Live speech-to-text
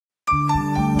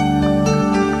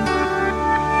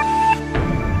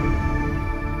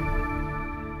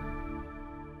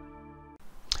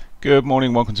Good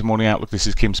morning, welcome to Morning Outlook. This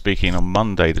is Kim speaking on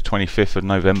Monday, the 25th of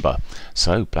November.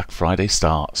 So, Black Friday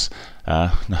starts.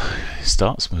 No, it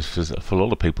starts for a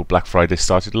lot of people. Black Friday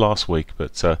started last week, but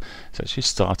it's actually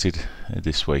started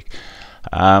this week.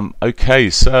 Okay,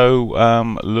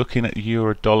 so looking at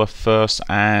euro dollar first,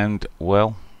 and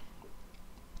well,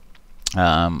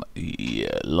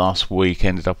 last week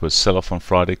ended up with a sell-off on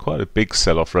Friday, quite a big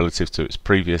sell-off relative to its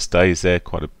previous days there,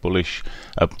 quite a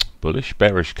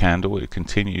bearish candle. It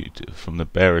continued from the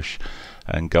bearish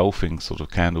engulfing sort of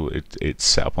candle it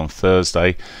set up on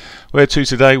Thursday. Where to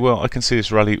today? Well, I can see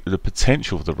this rally, the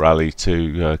potential for the rally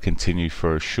to continue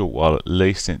for a short while at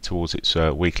least, towards its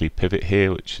weekly pivot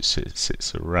here, which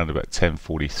sits around about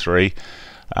 1043.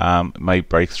 May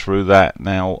break through that.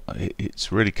 Now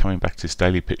it's really coming back to this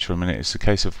daily picture a minute. It's a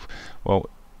case of, well,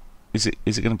 is it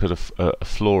going to put a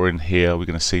floor in here? Are we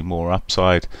going to see more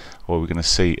upside, or are we going to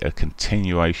see a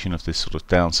continuation of this sort of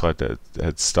downside that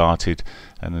had started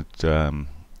and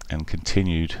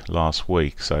continued last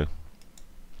week? So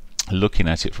looking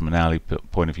at it from an hourly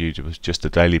point of view, there was just the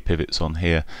daily pivots on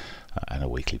here and a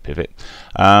weekly pivot.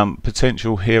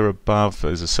 Potential here above,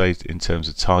 as I say, in terms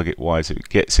of target wise, if it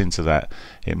gets into that,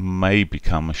 it may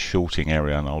become a shorting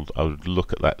area, and I would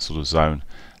look at that sort of zone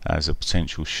as a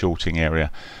potential shorting area.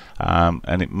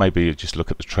 And it may be just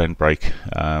look at the trend break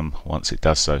once it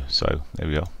does so. So there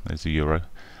we are, there's the euro.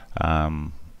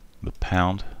 The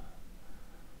pound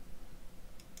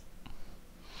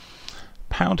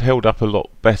held up a lot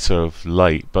better of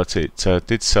late, but it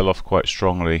did sell off quite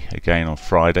strongly again on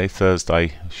Friday.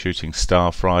 Thursday, shooting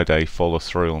star. Friday, follow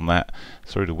through on that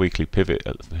through the weekly pivot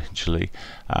eventually.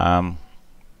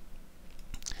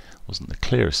 Wasn't the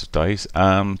clearest of days.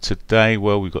 Today,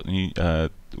 well, we've got the new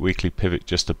weekly pivot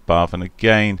just above, and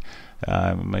again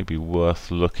maybe worth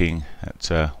looking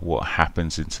at what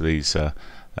happens into these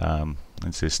into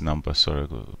this number. Sorry, I've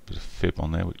got a bit of fib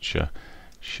on there which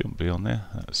shouldn't be on there.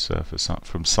 That's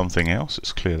from something else.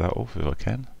 Let's clear that off if I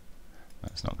can.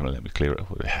 That's not going to let me clear it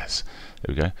off. It has.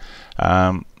 There we go.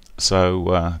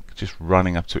 So just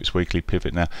running up to its weekly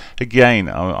pivot now. Again,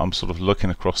 I'm sort of looking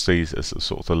across these as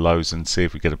sort of the lows and see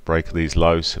if we get a break of these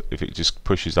lows. If it just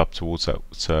pushes up towards that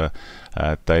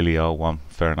daily R1,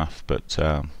 fair enough. But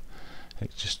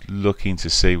it's just looking to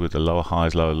see with the lower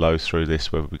highs, lower lows through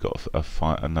this, whether we got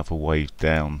another wave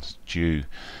down due.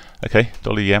 Okay,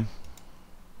 dollar yen.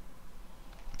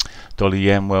 Dollar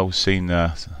yen, well, we've seen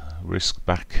risk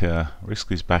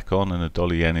is back on, and the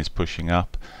dollar yen is pushing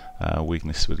up.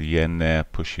 Weakness with the yen there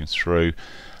pushing through.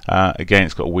 Again,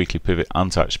 it's got a weekly pivot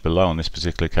untouched below on this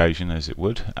particular occasion, as it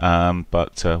would,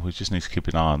 but we just need to keep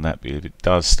an eye on that. If it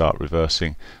does start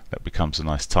reversing, that becomes a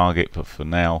nice target, but for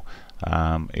now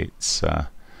it's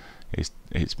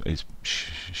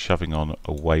shoving on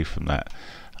away from that.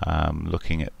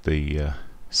 Looking at the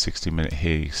 60-minute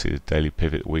here, you see the daily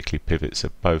pivot, weekly pivots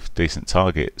are both decent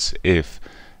targets. If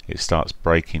it starts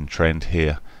breaking trend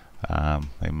here,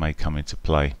 they may come into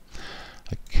play.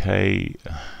 Okay,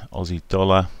 Aussie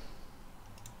dollar.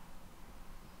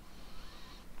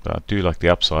 But I do like the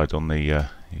upside on the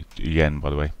yen, by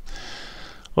the way.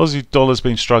 Aussie dollar's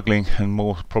been struggling, and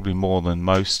probably more than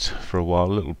most for a while.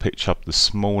 A little pitch up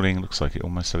this morning. Looks like it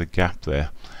almost had a gap there.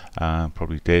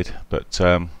 Probably did, but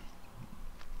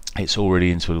it's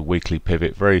already into the weekly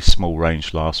pivot. Very small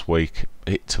range last week.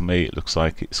 To me, it looks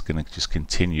like it's going to just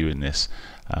continue in this.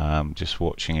 Just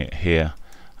watching it here,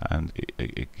 and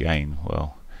again,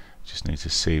 well, just need to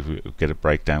see if we get a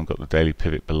breakdown. Got the daily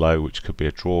pivot below, which could be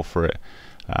a draw for it.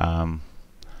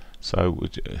 So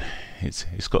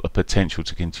it's got the potential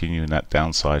to continue in that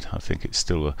downside. I think it's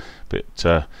still a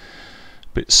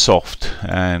bit soft,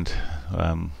 and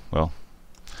well,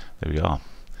 there we are.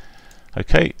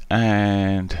 Okay,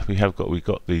 and we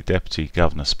got the Deputy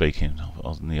Governor speaking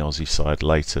on the Aussie side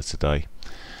later today.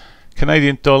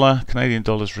 Canadian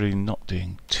dollar's really not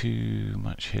doing too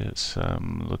much here. It's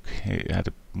look, it had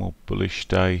a more bullish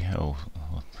day, or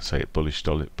I'll say it bullish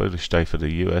day for the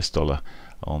US dollar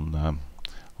on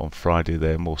Friday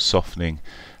there, more softening,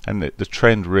 and the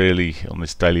trend really on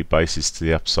this daily basis to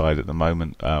the upside at the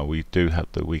moment. We do have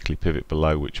the weekly pivot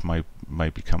below, which may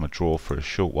become a draw for a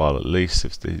short while at least.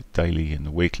 If the daily and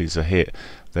the weeklies are hit,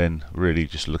 then really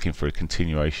just looking for a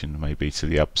continuation maybe to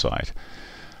the upside.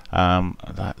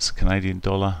 That's Canadian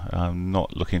dollar. I'm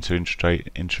not looking to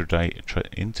intraday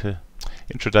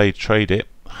trade it.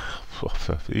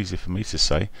 Easy for me to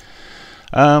say.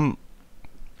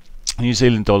 New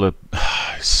Zealand dollar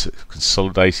is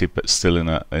consolidated, but still in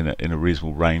a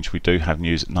reasonable range. We do have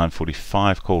news at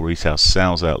 9:45. Core retail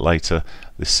sales out later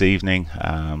this evening,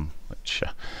 which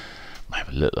may have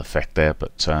a little effect there,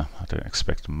 but I don't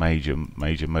expect major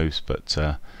moves. But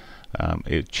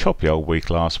Choppy old week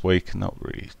last week, not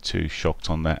really too shocked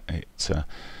on that.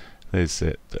 There's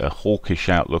a hawkish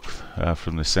outlook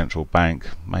from the central bank.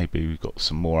 Maybe we've got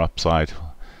some more upside.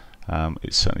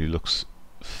 It certainly looks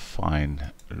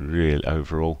fine, real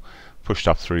overall. Pushed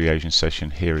up through the Asian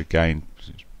session here again,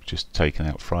 just taking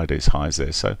out Friday's highs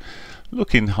there. So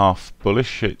looking half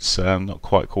bullish. It's not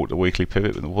quite caught the weekly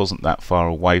pivot, but it wasn't that far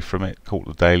away from it. Caught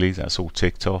the daily. That's all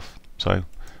ticked off. So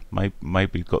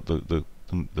maybe got the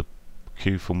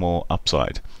cue for more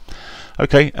upside.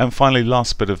 Okay, and finally,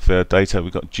 last bit of data.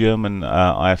 We've got German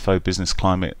IFO business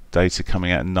climate data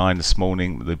coming out at 9 this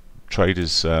morning. The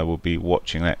traders will be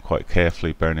watching that quite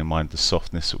carefully, bearing in mind the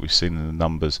softness that we've seen in the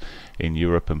numbers in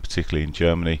Europe and particularly in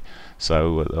Germany.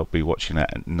 So they'll be watching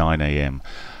that at 9 AM.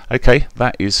 Okay,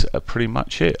 that is pretty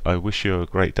much it. I wish you a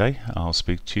great day. I'll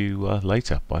speak to you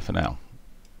later. Bye for now.